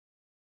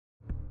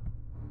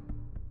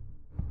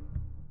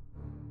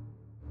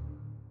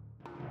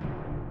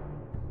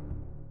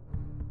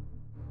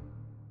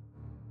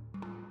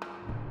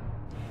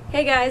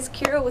Hey guys,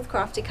 Kira with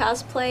Crofty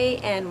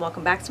Cosplay, and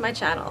welcome back to my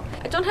channel.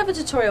 I don't have a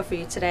tutorial for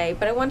you today,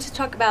 but I wanted to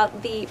talk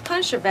about the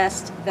Punisher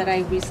vest that I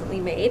recently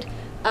made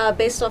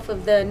based off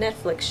of the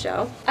Netflix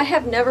show. I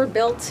have never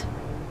built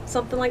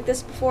something like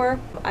this before.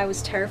 I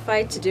was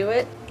terrified to do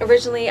it.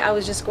 Originally, I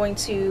was just going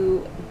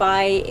to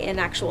buy an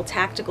actual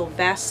tactical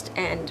vest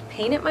and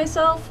paint it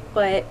myself,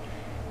 but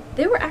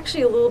they were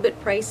actually a little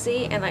bit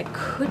pricey, and I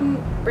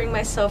couldn't bring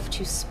myself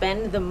to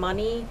spend the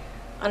money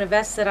on a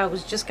vest that I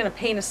was just gonna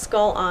paint a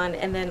skull on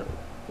and then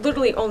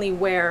literally only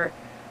wear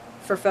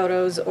for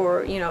photos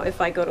or, you know,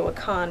 if I go to a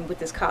con with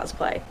this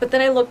cosplay. But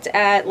then I looked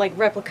at like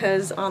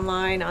replicas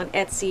online on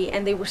Etsy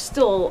and they were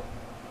still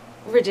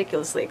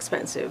ridiculously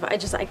expensive.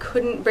 I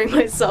couldn't bring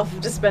myself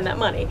to spend that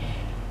money.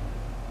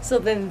 So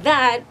then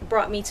that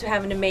brought me to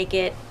having to make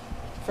it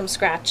from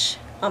scratch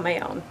on my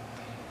own.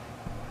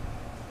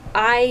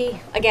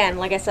 Again,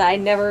 like I said, I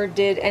never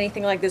did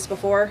anything like this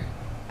before.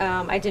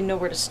 I didn't know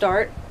where to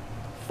start.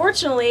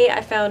 Fortunately,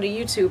 I found a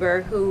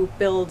YouTuber who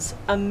builds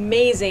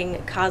amazing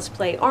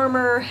cosplay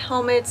armor,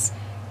 helmets,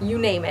 you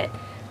name it.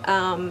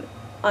 On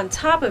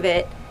top of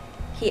it,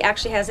 he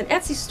actually has an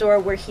Etsy store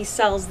where he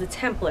sells the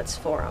templates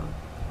for them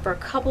for a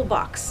couple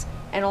bucks.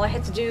 And all I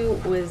had to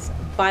do was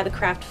buy the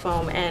craft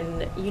foam,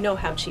 and you know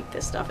how cheap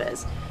this stuff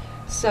is.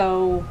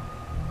 So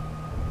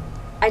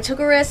I took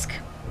a risk.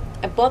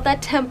 I bought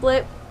that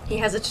template. He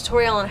has a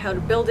tutorial on how to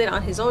build it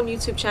on his own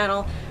YouTube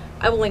channel.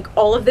 I will link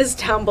all of this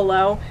down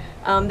below.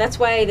 That's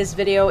why this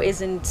video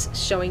isn't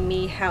showing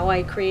me how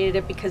I created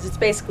it, because it's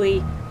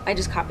basically, I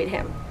just copied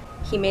him.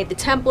 He made the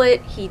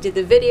template, he did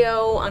the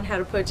video on how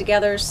to put it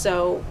together,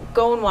 so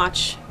go and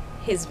watch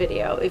his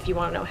video if you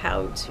want to know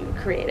how to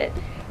create it.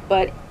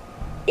 But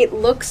it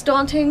looks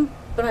daunting,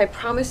 but I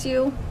promise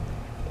you,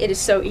 it is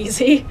so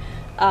easy.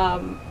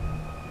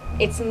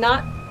 It's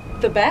not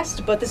the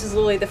best, but this is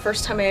literally the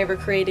first time I ever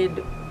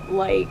created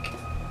like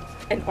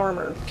an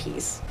armor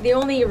piece. The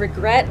only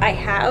regret I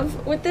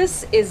have with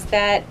this is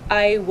that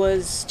I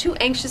was too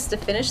anxious to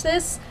finish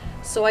this,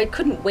 so I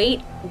couldn't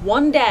wait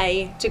one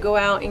day to go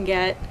out and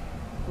get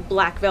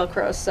black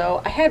Velcro.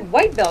 So I had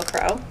white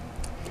Velcro,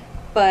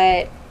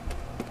 but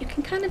you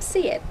can kind of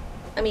see it.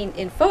 I mean,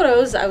 in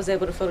photos, I was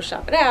able to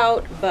Photoshop it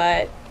out,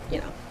 but you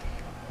know.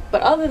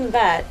 But other than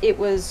that, it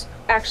was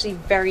actually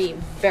very,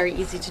 very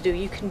easy to do.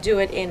 You can do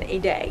it in a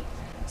day.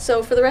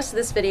 So for the rest of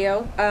this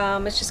video,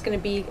 it's just going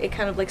to be a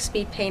kind of like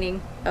speed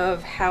painting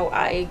of how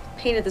I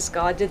painted the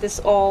skull. I did this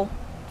all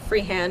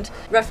freehand,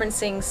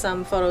 referencing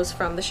some photos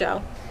from the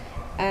show.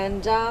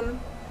 And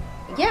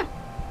yeah.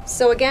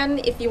 So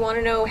again, if you want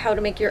to know how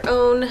to make your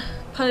own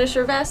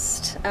Punisher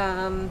vest,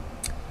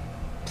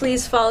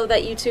 please follow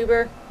that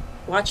YouTuber,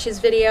 watch his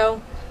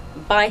video,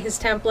 buy his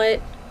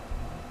template.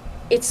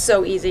 It's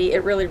so easy.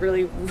 It really,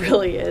 really,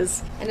 really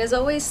is. And as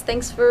always,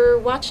 thanks for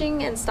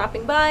watching and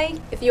stopping by.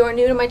 If you are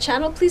new to my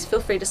channel, please feel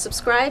free to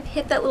subscribe.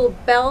 Hit that little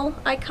bell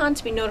icon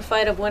to be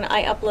notified of when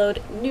I upload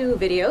new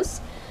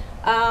videos.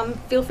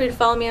 Feel free to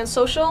follow me on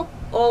social.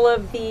 All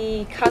of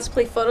the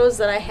cosplay photos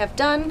that I have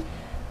done,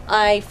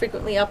 I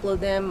frequently upload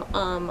them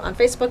on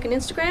Facebook and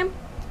Instagram.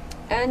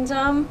 And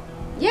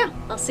yeah,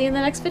 I'll see you in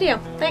the next video.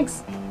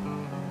 Thanks.